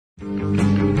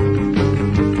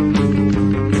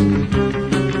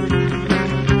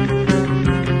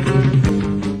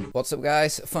What's up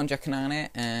guys, iFonejacker9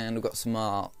 and we've got some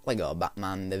more Lego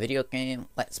Batman the video game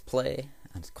Let's Play,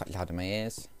 and it's quite loud in my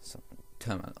ears, so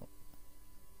turn it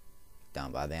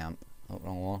down by the amp. Oh,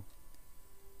 wrong one.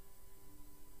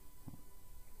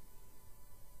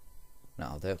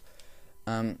 That'll do.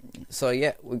 So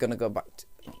yeah, we're gonna go back to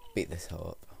beat this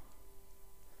up.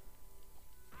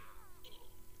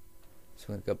 So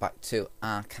we're gonna go back to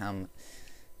Arkham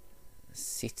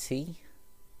City,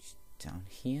 just down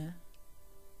here.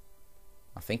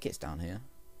 I think it's down here.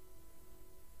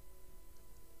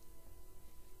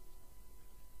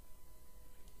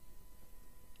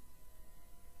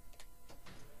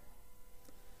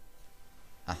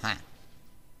 Aha.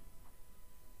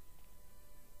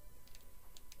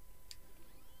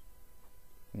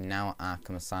 Now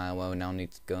Arkham Asylum, where we now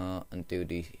need to go and do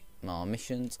the more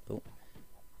missions. Oh.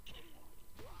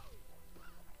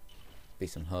 Be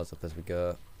some hose up as we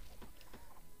go.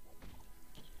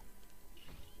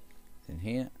 In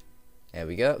here. There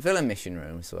we go. Villain mission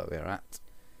room is where we're at.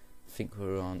 I think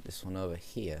we're on this one over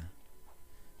here.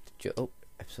 Oh,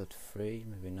 episode 3,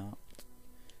 maybe not.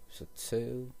 Episode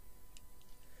 2.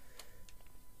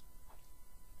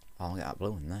 Oh, I'll get that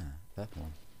blue one there. Purple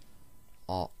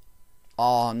one.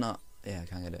 Oh no. Yeah, I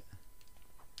can't get it.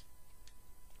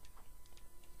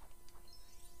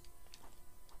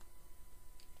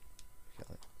 Got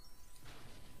it.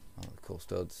 Oh, the cool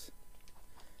studs.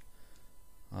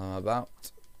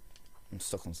 I'm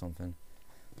stuck on something.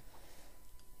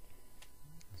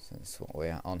 So that's what we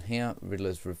are on here.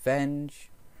 Riddler's Revenge.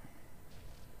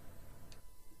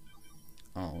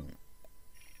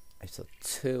 Episode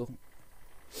 2.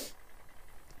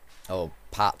 Oh,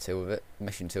 part 2 of it.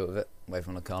 Mission 2 of it.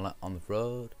 Whatever you want to call it. On the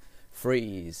road.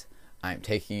 Freeze. I'm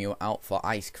taking you out for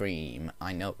ice cream.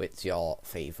 I know it's your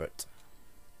favourite.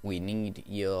 We need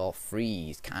your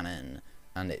freeze cannon.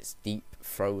 And it's deep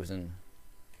frozen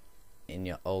in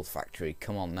your old factory.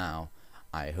 Come on now.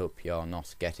 I hope you're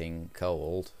not getting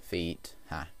cold feet.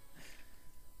 Ha.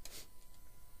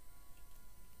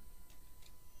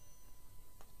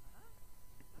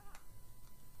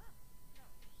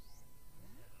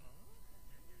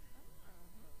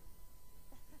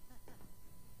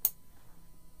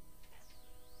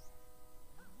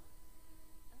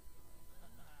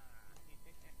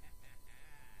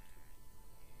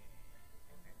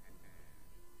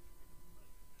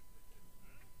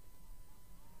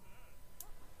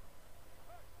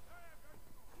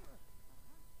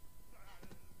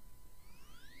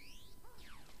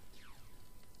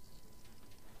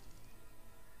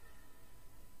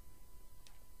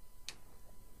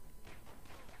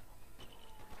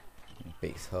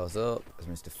 Beats hose up as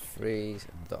Mr. Freeze.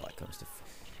 I don't like Mr.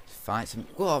 Fights him.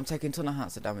 Whoa, I'm taking a ton of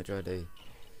hearts of damage already.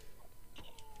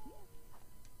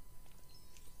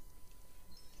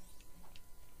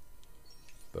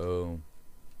 Boom.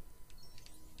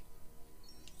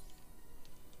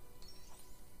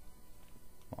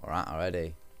 Alright,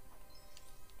 already.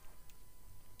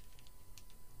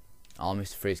 Oh,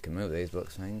 Mr. Freeze can move these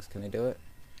books things. Can he do it?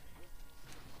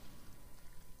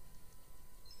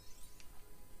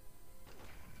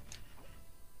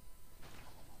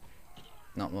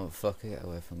 Not motherfucker, get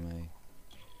away from me.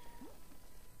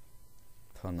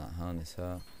 Put on that harness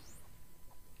up.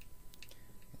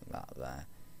 That there.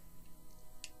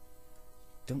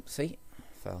 Don't see.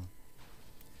 Fell.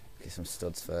 Get some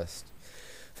studs first.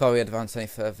 Before we advance any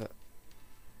further.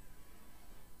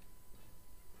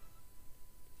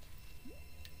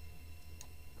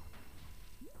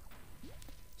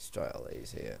 Destroy all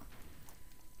these here.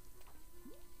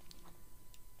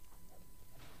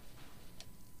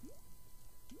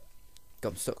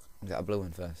 God, I'm stuck. I'll get a blue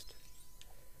one first.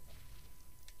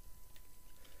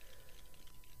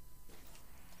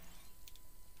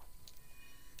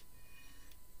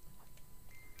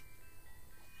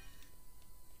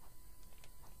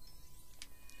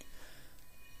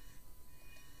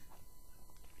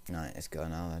 Right, let's go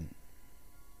now then.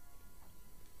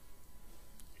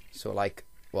 So like,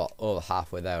 well, over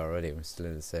halfway there already. We're still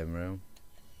in the same room.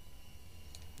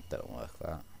 Don't work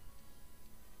that.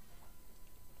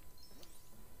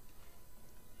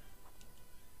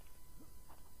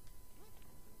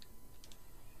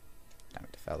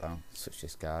 Fell down. Switch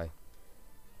this guy.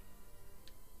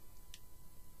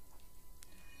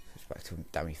 Switch back to him.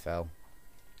 Damn, he fell.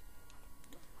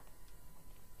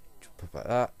 Jump up like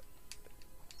that.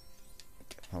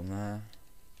 Get up on there.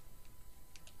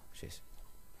 Jeez.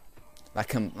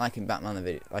 Like in Batman the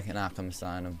video, like in Arkham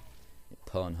Asylum,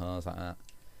 pulling hose like that.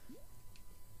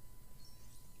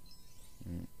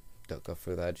 Don't go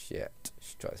through the edge yet.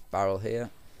 Just try this barrel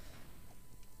here.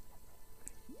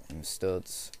 And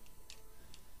studs.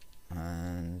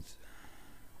 And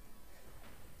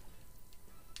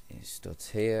It stood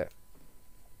here.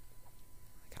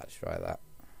 I can't just write that.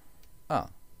 Oh,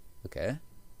 okay.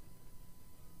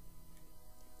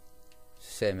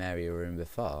 Same area we were in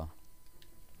before.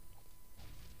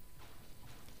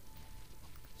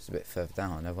 Just a bit further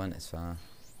down. I never went this far.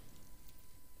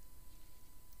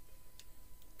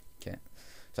 Okay.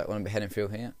 So I want to be heading through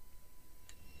here.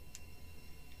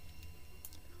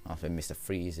 I think Mr.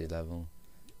 Freeze's level.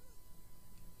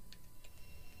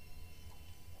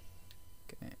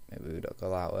 Okay, maybe we don't go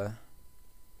that way.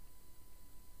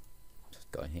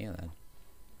 Just go in here then.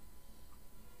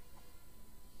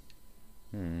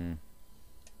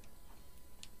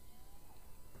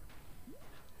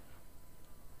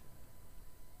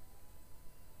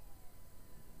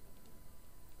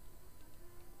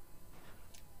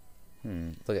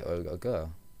 Look at where we gotta go.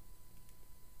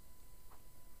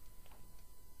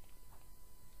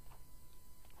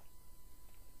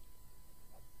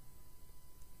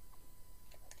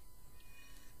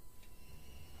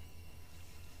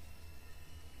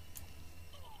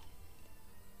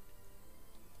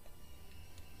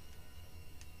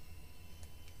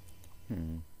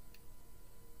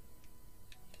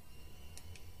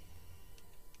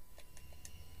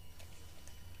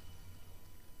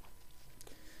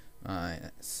 Alright,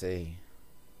 let's see.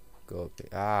 Go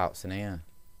up. What's in here?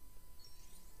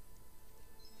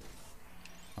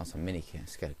 That's a minikit.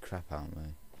 Scared the crap out of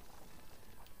me.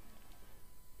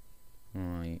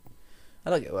 Right. I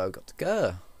don't get where I've got to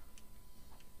go.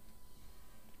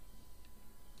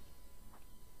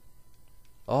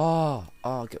 Oh,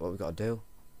 I get what we've got to do.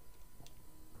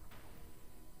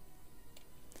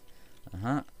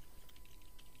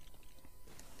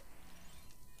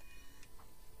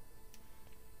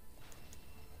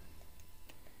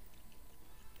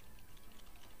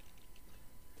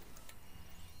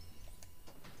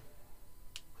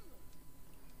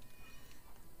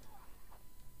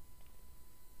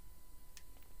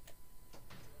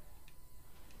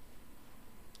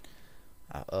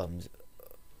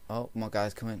 Oh, my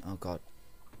guy's coming. Oh god.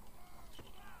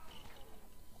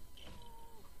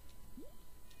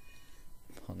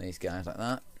 On these guys like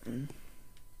that.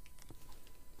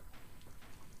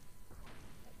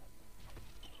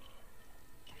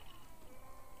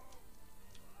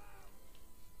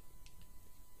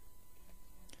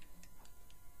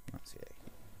 Let's see.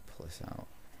 Pull this out.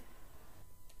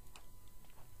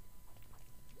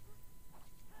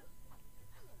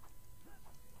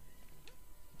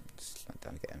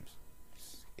 Down again.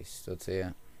 He stood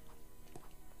here.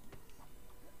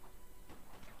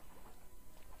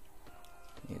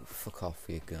 You fuck off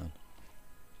with your gun.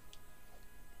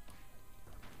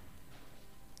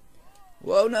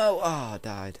 Whoa, no! Oh, I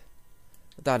died.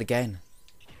 I died again.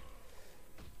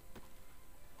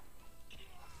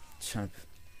 Trying to...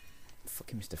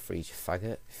 Fucking Mr. Freeze, you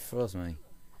faggot. He froze me.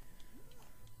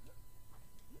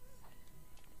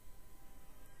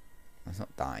 Let's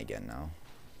not die again now.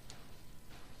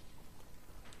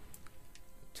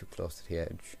 Too close to the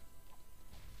edge.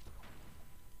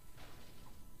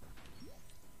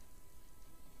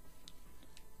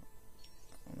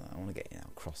 I want to get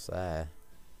across there.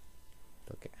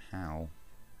 Don't get how.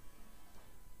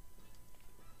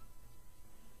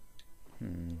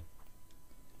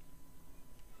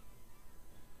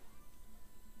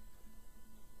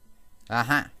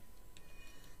 Aha!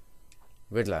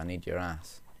 Riddler, I need your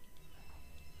ass.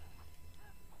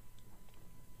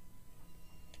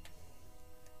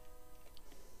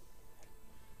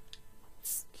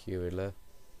 Riddler.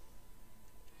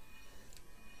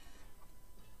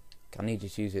 I need you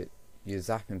to use your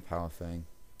zapping power thing.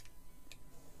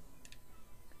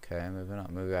 Okay, maybe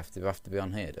not. Maybe we have to be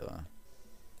on here, do I?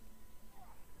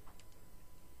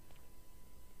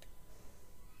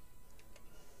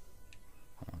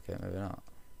 Okay, maybe not.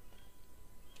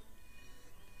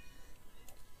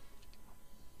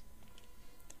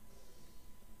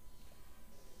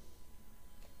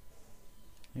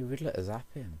 You would let us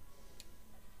zap him.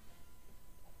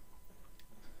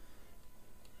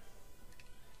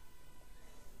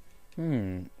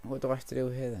 What do I have to do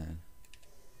here then?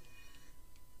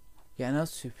 Yeah, no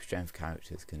super strength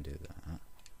characters can do that.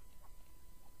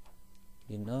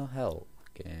 You know, help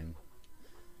game.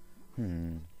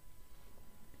 Do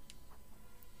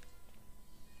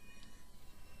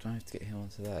I have to get him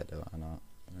onto there, do I not?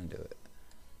 I'm gonna do it.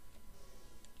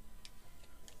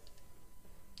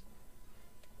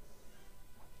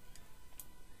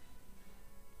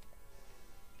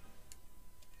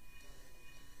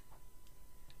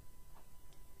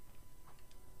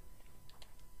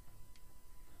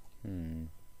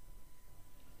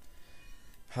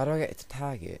 How do I get it to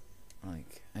target?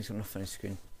 Like, I just got nothing on the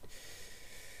screen.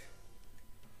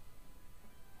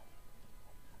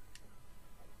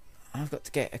 I've got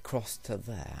to get across to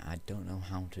there. I don't know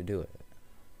how to do it.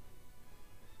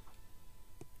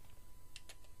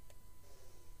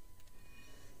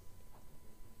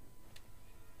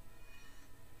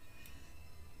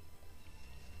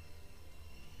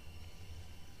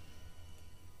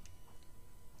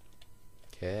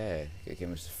 Okay, it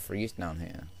gave us a freeze down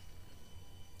here.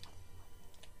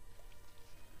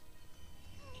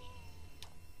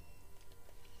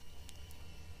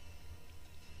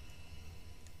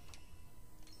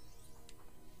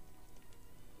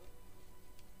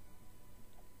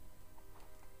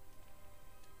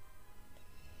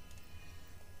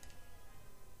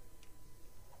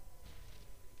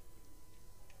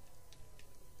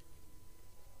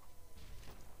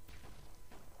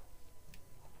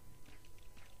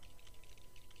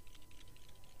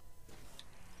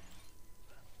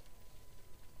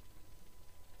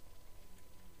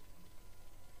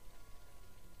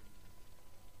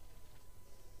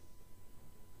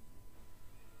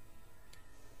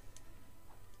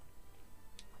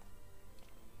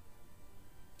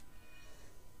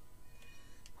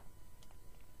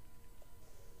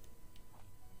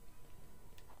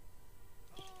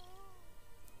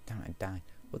 Damn it, I died.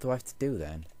 What do I have to do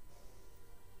then?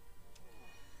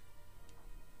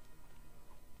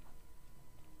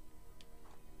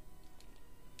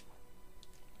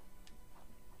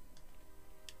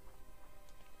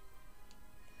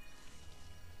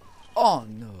 Oh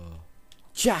no!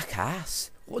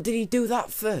 Jackass! What did he do that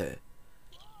for?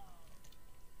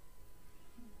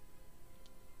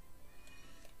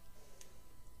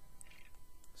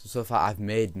 So far I've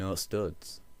made no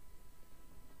studs.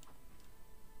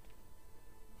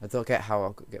 I don't get how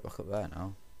I could get back up there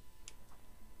now.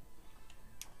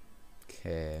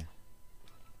 Okay.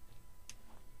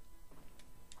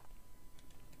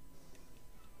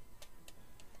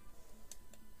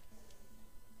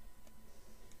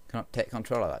 Can I take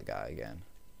control of that guy again?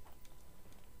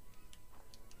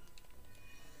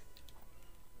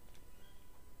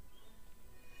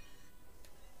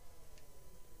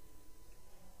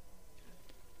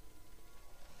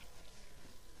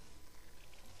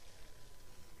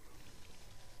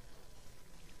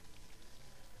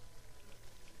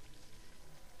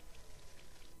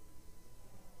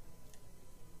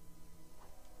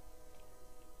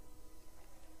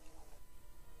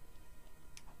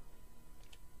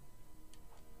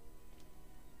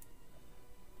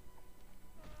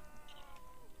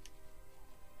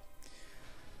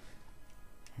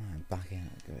 Back in,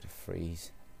 go to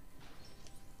freeze.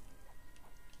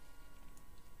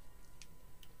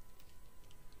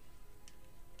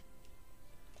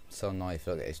 So annoyed if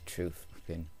I look at his true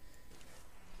fucking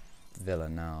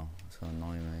villain now. It's gonna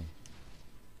annoy me.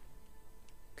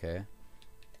 Okay.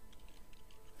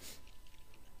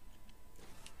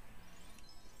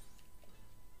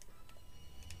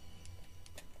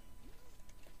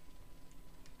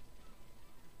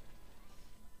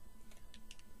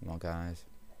 Come on, guys.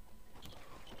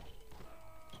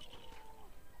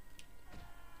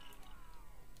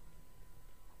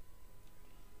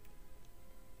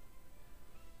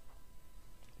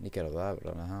 You get up there, but I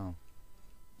don't know how.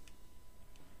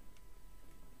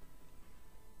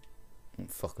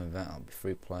 Fucking event, I'll be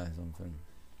free play or something.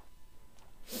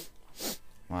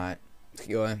 Right, let's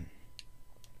get going.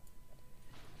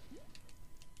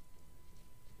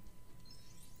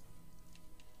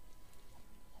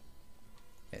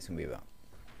 It's gonna be about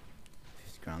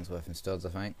 50 grand's worth in studs, I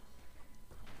think.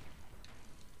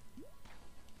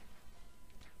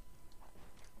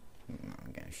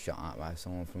 I'm getting shot at by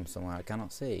someone from somewhere I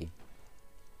cannot see.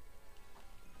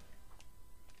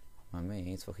 I mean,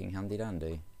 it's fucking handy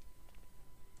dandy.